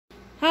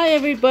Hi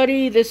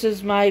everybody, this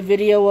is my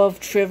video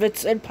of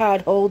Trivets and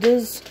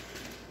Potholders.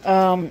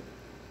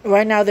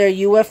 Right now they're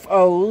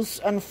UFOs,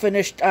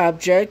 unfinished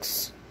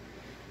objects.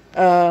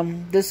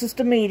 This is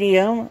the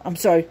medium,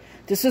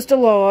 this is the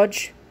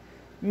large,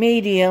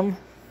 medium,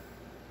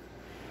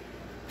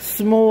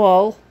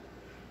 small,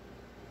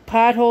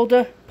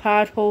 potholder,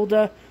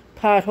 potholder,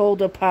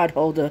 potholder,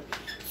 potholder.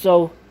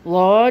 So,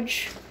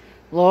 large,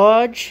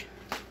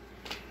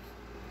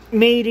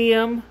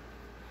 medium,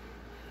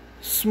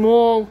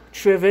 small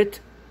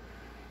trivet,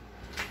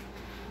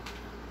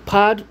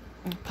 potholder,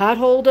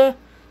 potholder,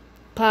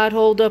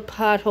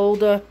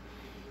 potholder,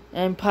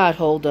 and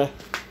potholder.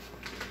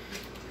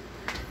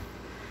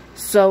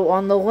 So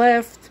on the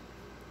left,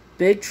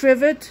 big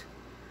trivet,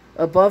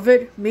 above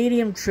it,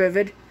 medium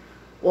trivet,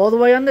 all the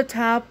way on the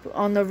top,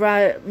 on the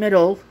right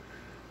middle,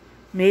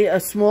 a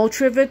small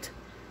trivet,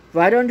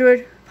 right under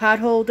it,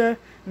 potholder,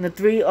 and the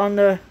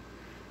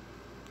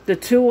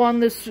two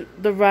on the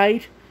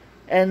right,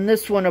 and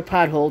this one are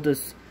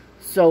potholders.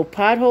 So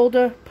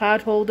potholder,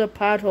 potholder,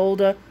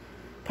 potholder,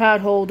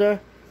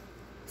 potholder,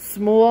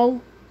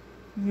 small,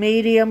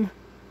 medium,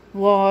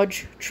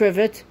 large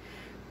trivet.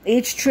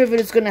 Each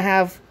trivet is going to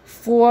have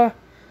 4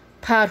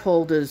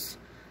 potholders.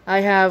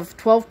 I have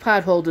 12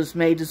 potholders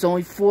made. There's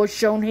only 4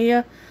 shown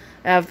here.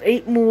 I have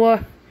 8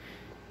 more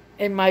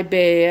in my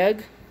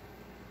bag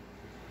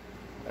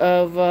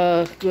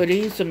of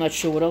goodies. I'm not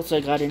sure what else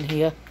I got in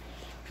here.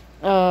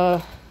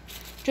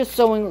 Just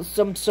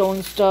some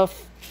sewing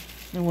stuff,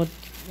 and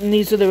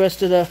these are the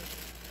rest of the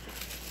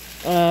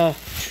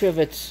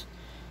trivets.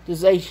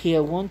 There's 8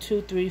 here. 1,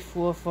 2, 3,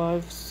 4,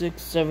 5, 6,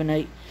 7,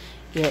 8.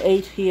 Yeah,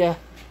 8 here.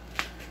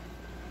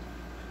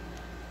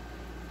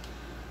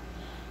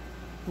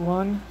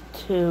 1,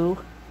 2,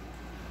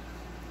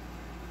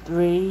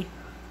 3,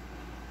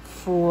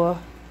 4,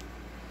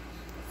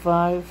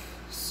 5,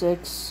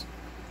 6,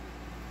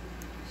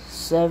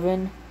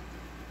 7,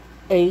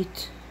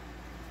 8.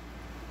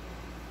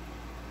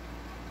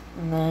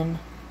 And then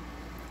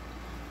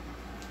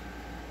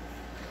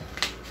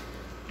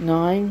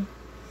 9,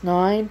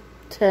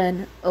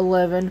 10,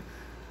 11,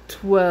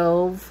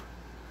 12,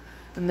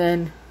 and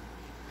then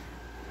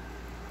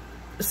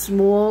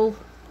small,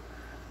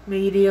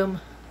 medium,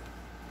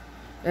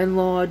 and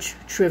large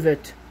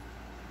trivet.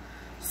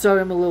 Sorry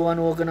I'm a little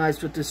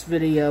unorganized with this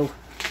video.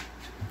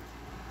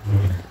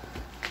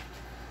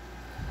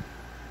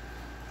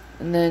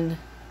 And then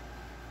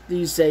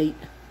these 8.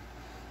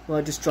 Well,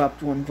 I just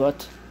dropped one,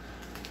 but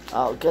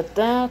I'll get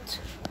that.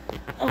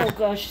 Oh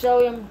gosh,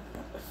 sorry I'm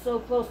so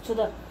close to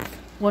the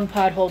one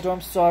potholder.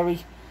 I'm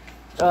sorry.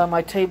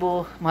 My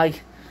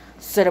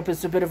setup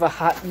is a bit of a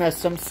hot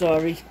mess. I'm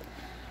sorry.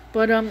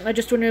 But I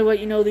just wanted to let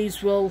you know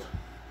these will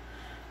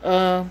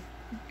go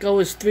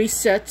as 3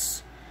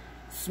 sets.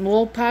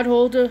 Small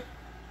potholder.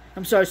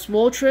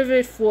 Small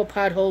trivet, 4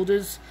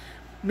 potholders.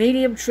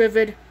 Medium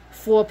trivet,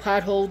 4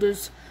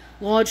 potholders.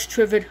 Large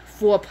trivet,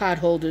 4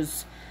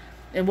 potholders.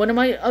 In one of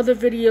my other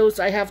videos,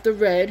 I have the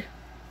red.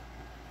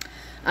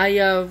 I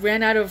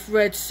ran out of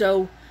red,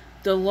 so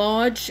the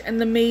large and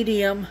the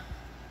medium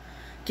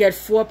get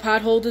 4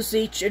 potholders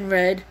each in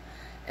red,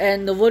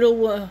 and the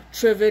little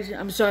trivet,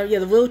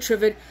 the little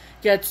trivet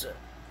gets,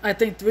 I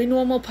think, 3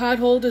 normal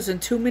potholders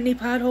and 2 mini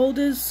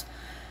potholders.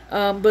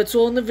 But it's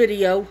all in the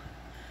video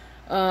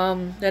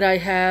that I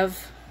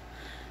have.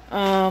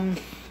 And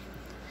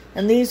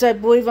these, I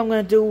believe, I'm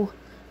going to do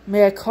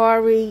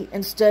Mercari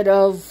instead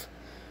of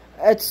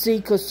Etsy,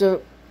 because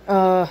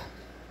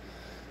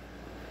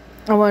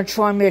I want to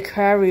try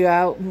Mercari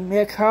out.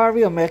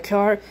 Mercari or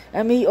Mercari.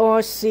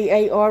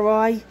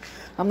 M-E-R-C-A-R-I.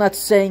 I'm not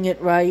saying it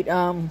right.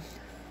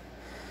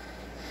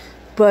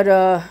 But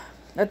I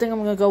think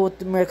I'm going to go with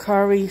the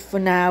Mercari for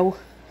now.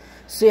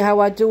 See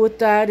how I do with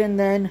that, and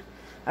then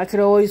I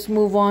could always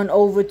move on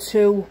over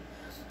to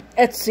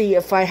Etsy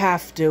if I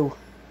have to.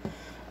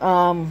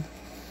 I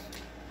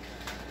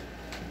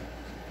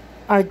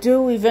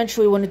do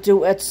eventually want to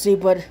do Etsy,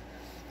 but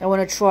I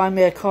want to try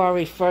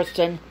Mercari first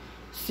and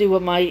see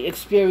what my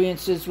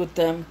experience is with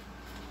them.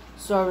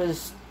 Sorry,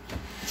 this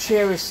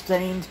chair is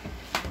stained.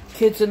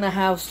 Kids in the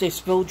house, they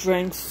spill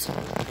drinks,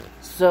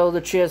 so the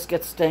chairs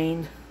get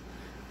stained.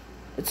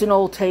 It's an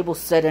old table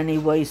set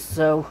anyway,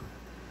 so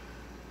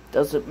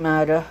doesn't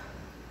matter.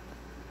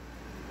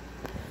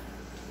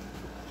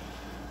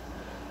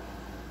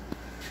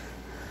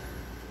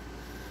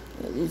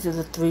 These are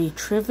the 3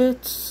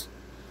 trivets.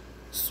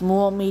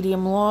 Small,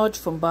 medium, large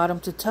from bottom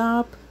to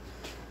top.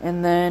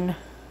 And then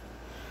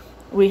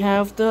we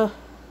have the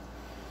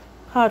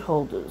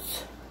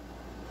potholders,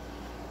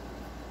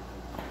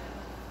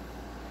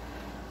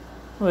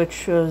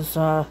 which is,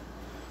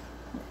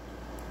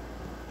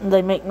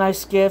 they make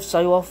nice gifts.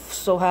 I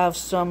also have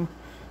some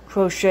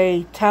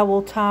crochet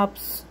towel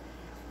tops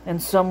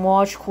and some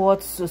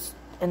washcloths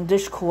and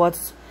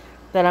dishcloths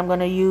that I'm going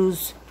to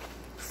use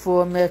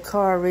for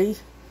Mercari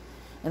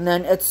and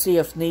then Etsy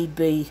if need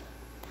be.